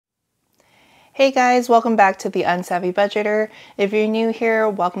Hey guys, welcome back to the Unsavvy Budgeter. If you're new here,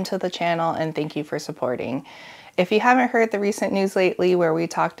 welcome to the channel and thank you for supporting. If you haven't heard the recent news lately where we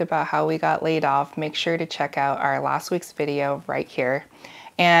talked about how we got laid off, make sure to check out our last week's video right here.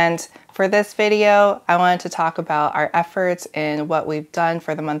 And for this video, I wanted to talk about our efforts and what we've done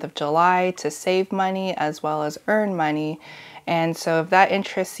for the month of July to save money as well as earn money. And so if that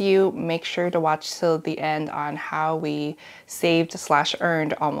interests you, make sure to watch till the end on how we saved /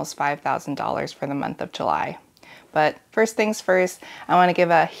 earned almost $5,000 for the month of July. But first things first, I want to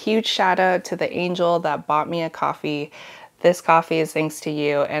give a huge shout out to the angel that bought me a coffee. This coffee is thanks to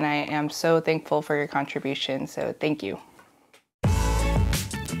you, and I am so thankful for your contribution, so thank you.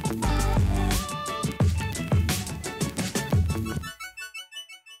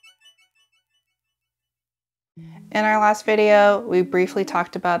 In our last video, we briefly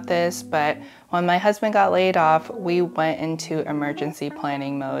talked about this, but when my husband got laid off, we went into emergency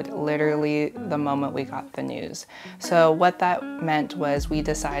planning mode literally the moment we got the news. So what that meant was we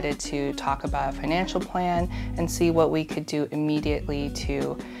decided to talk about a financial plan and see what we could do immediately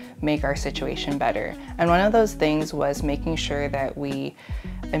to make our situation better. And one of those things was making sure that we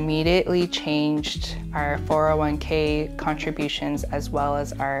immediately changed our 401k contributions as well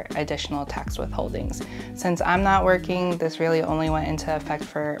as our additional tax withholdings. Since I'm not working, this really only went into effect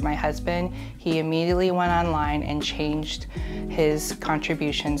for my husband. He immediately went online and changed his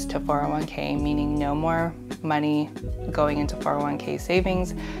contributions to 401k, meaning no more money going into 401k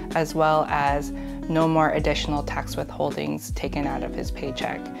savings, as well as no more additional tax withholdings taken out of his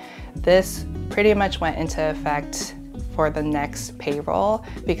paycheck. This pretty much went into effect for the next payroll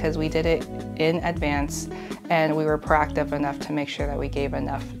because we did it in advance and we were proactive enough to make sure that we gave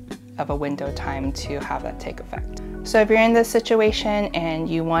enough of a window time to have that take effect. So if you're in this situation and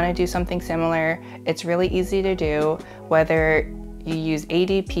you want to do something similar, it's really easy to do, whether you use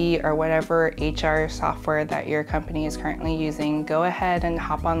ADP or whatever HR software that your company is currently using. Go ahead and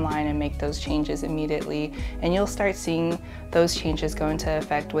hop online and make those changes immediately, and you'll start seeing those changes go into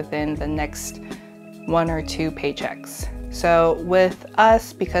effect within the next 1 or 2 paychecks. So with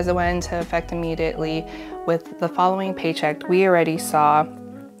us, because it went into effect immediately, with the following paycheck, we already saw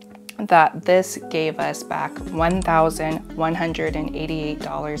that this gave us back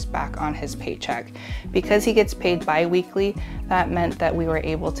 $1,188 back on his paycheck. Because he gets paid bi-weekly, that meant that we were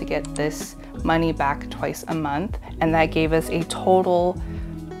able to get this money back twice a month, and that gave us a total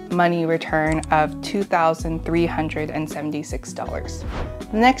money return of $2,376.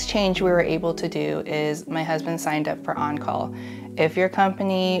 The next change we were able to do is my husband signed up for on-call. If your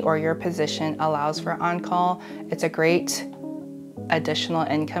company or your position allows for on-call, it's a great additional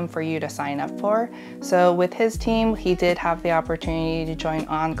income for you to sign up for. So with his team, he did have the opportunity to join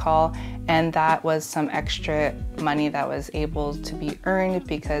on-call, and that was some extra money that was able to be earned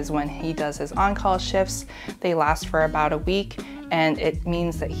because when he does his on-call shifts, they last for about a week, and it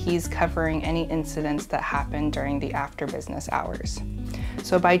means that he's covering any incidents that happen during the after business hours.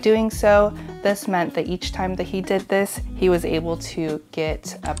 So by doing so, this meant that each time that he did this, he was able to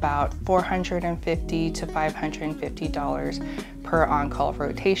get about $450 to $550 per on-call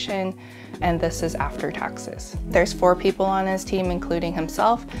rotation, and this is after taxes. There's 4 people on his team, including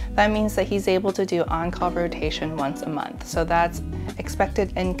himself. That means that he's able to do on-call rotation once a month. So that's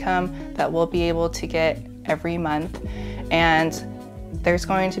expected income that we'll be able to get every month. And there's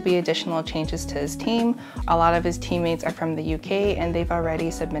going to be additional changes to his team. A lot of his teammates are from the UK and they've already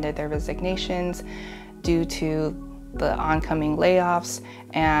submitted their resignations due to the oncoming layoffs,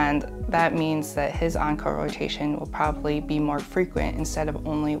 and that means that his on-call rotation will probably be more frequent instead of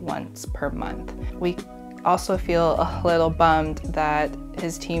only once per month. We also feel a little bummed that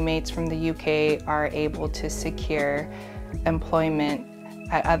his teammates from the UK are able to secure employment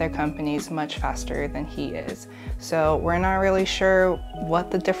at other companies much faster than he is. So we're not really sure what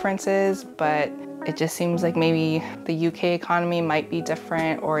the difference is, but it just seems like maybe the UK economy might be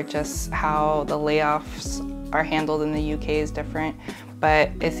different, or just how the layoffs are handled in the UK is different.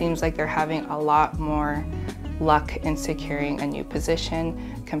 But it seems like they're having a lot more luck in securing a new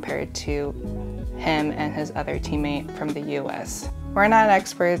position compared to him and his other teammate from the US. We're not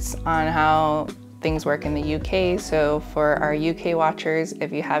experts on how things work in the UK, so for our UK watchers,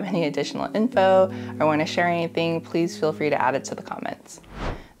 if you have any additional info or want to share anything, please feel free to add it to the comments.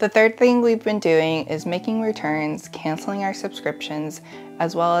 The third thing we've been doing is making returns, canceling our subscriptions,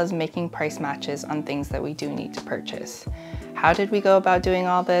 as well as making price matches on things that we do need to purchase. How did we go about doing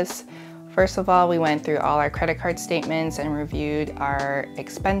all this? First of all, we went through all our credit card statements and reviewed our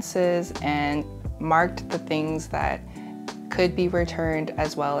expenses and marked the things that could be returned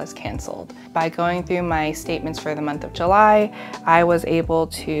as well as canceled. By going through my statements for the month of July, I was able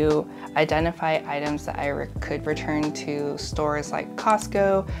to identify items that I could return to stores like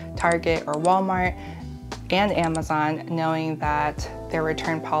Costco, Target, or Walmart, and Amazon, knowing that their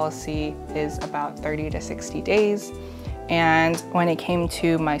return policy is about 30 to 60 days. And when it came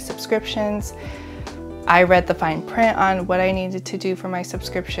to my subscriptions, I read the fine print on what I needed to do for my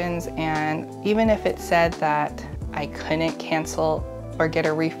subscriptions, and even if it said that I couldn't cancel or get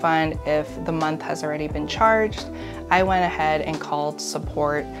a refund if the month has already been charged, I went ahead and called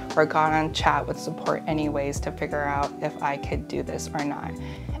support or got on chat with support anyways to figure out if I could do this or not.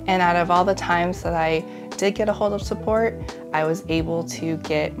 And out of all the times that I did get a hold of support, I was able to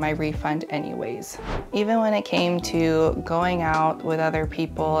get my refund anyways. Even when it came to going out with other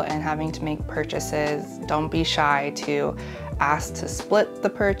people and having to make purchases, don't be shy to ask to split the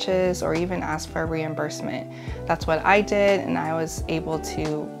purchase or even ask for a reimbursement. That's what I did, and I was able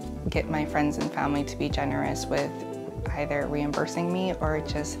to get my friends and family to be generous with either reimbursing me or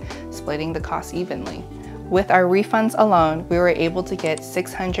just splitting the cost evenly. With our refunds alone, we were able to get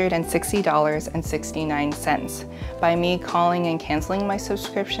 $660.69. By me calling and canceling my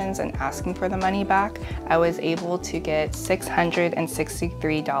subscriptions and asking for the money back, I was able to get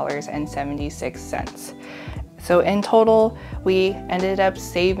 $663.76. So in total, we ended up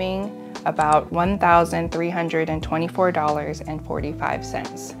saving about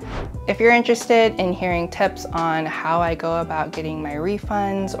 $1,324.45. If you're interested in hearing tips on how I go about getting my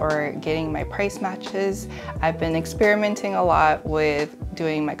refunds or getting my price matches, I've been experimenting a lot with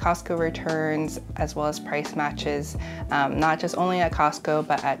doing my Costco returns as well as price matches, not just only at Costco,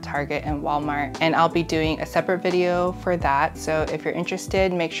 but at Target and Walmart. And I'll be doing a separate video for that. So if you're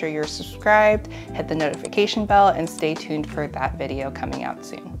interested, make sure you're subscribed, hit the notification bell, and stay tuned for that video coming out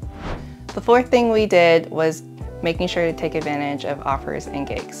soon. The fourth thing we did was making sure to take advantage of offers and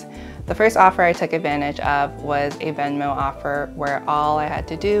gigs. The first offer I took advantage of was a Venmo offer where all I had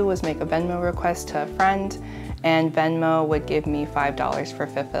to do was make a Venmo request to a friend and Venmo would give me $5 for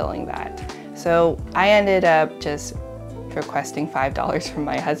fulfilling that. So I ended up just requesting $5 from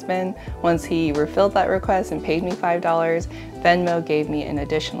my husband. Once he refilled that request and paid me $5, Venmo gave me an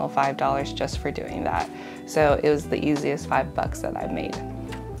additional $5 just for doing that. So it was the easiest $5 that I've made.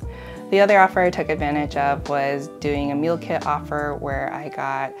 The other offer I took advantage of was doing a meal kit offer where I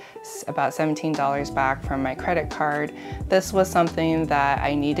got about $17 back from my credit card. This was something that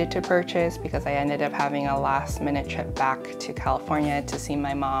I needed to purchase because I ended up having a last-minute trip back to California to see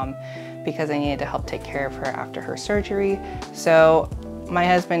my mom because I needed to help take care of her after her surgery. So my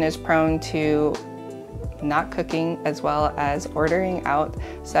husband is prone to not cooking as well as ordering out,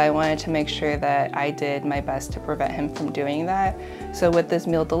 so I wanted to make sure that I did my best to prevent him from doing that. So with this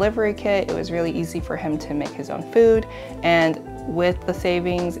meal delivery kit, it was really easy for him to make his own food, and with the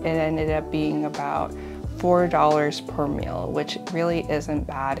savings, it ended up being about $4 per meal, which really isn't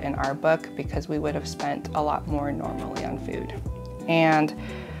bad in our book because we would have spent a lot more normally on food. And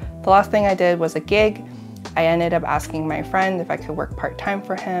the last thing I did was a gig. I ended up asking my friend if I could work part-time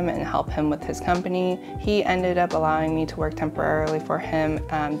for him and help him with his company. He ended up allowing me to work temporarily for him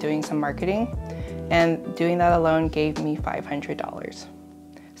doing some marketing, and doing that alone gave me $500.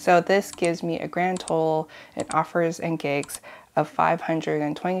 So this gives me a grand total in offers and gigs of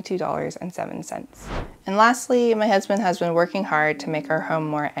 $522.07. And lastly, my husband has been working hard to make our home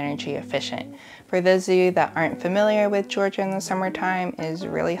more energy efficient. For those of you that aren't familiar with Georgia in the summertime, it is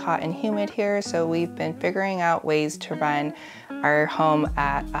really hot and humid here, so we've been figuring out ways to run our home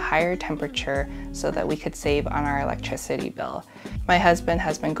at a higher temperature so that we could save on our electricity bill. My husband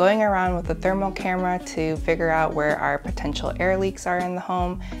has been going around with a thermal camera to figure out where our potential air leaks are in the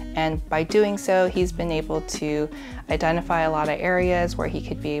home, and by doing so, he's been able to identify a lot of areas where he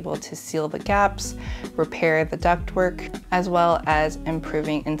could be able to seal the gaps, repair the ductwork, as well as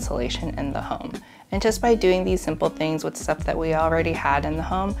improving insulation in the home. And just by doing these simple things with stuff that we already had in the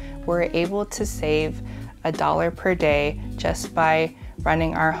home, we're able to save $1 per day just by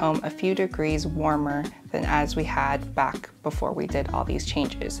running our home a few degrees warmer than as we had back before we did all these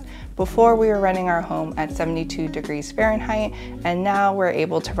changes. Before, we were running our home at 72 degrees Fahrenheit, and now we're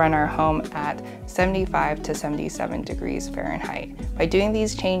able to run our home at 75 to 77 degrees Fahrenheit. By doing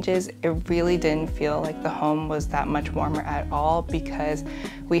these changes, it really didn't feel like the home was that much warmer at all because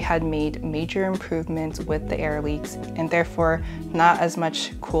we had made major improvements with the air leaks, and therefore not as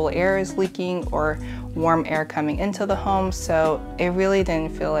much cool air is leaking or warm air coming into the home, so it really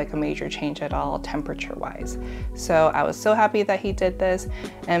didn't feel like a major change at all temperature-wise. So I was so happy that he did this,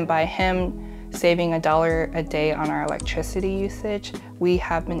 and by him saving $1 a day on our electricity usage, we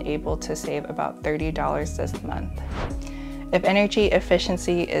have been able to save about $30 this month. If energy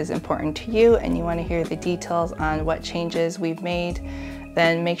efficiency is important to you and you want to hear the details on what changes we've made,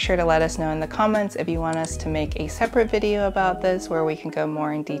 then make sure to let us know in the comments if you want us to make a separate video about this where we can go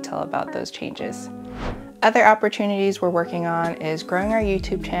more in detail about those changes. Other opportunities we're working on is growing our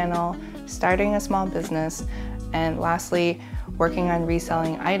YouTube channel, starting a small business, and lastly, working on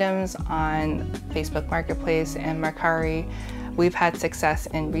reselling items on Facebook Marketplace and Mercari. We've had success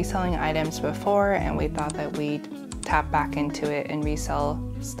in reselling items before, and we thought that we'd tap back into it and resell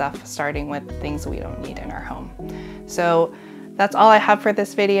stuff starting with things we don't need in our home. So that's all I have for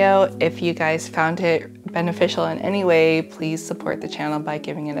this video. If you guys found it beneficial in any way, please support the channel by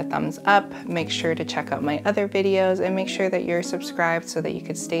giving it a thumbs up. Make sure to check out my other videos and make sure that you're subscribed so that you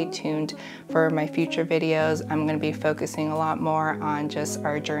could stay tuned for my future videos. I'm going to be focusing a lot more on just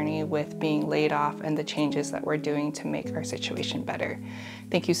our journey with being laid off and the changes that we're doing to make our situation better.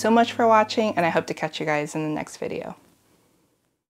 Thank you so much for watching, and I hope to catch you guys in the next video.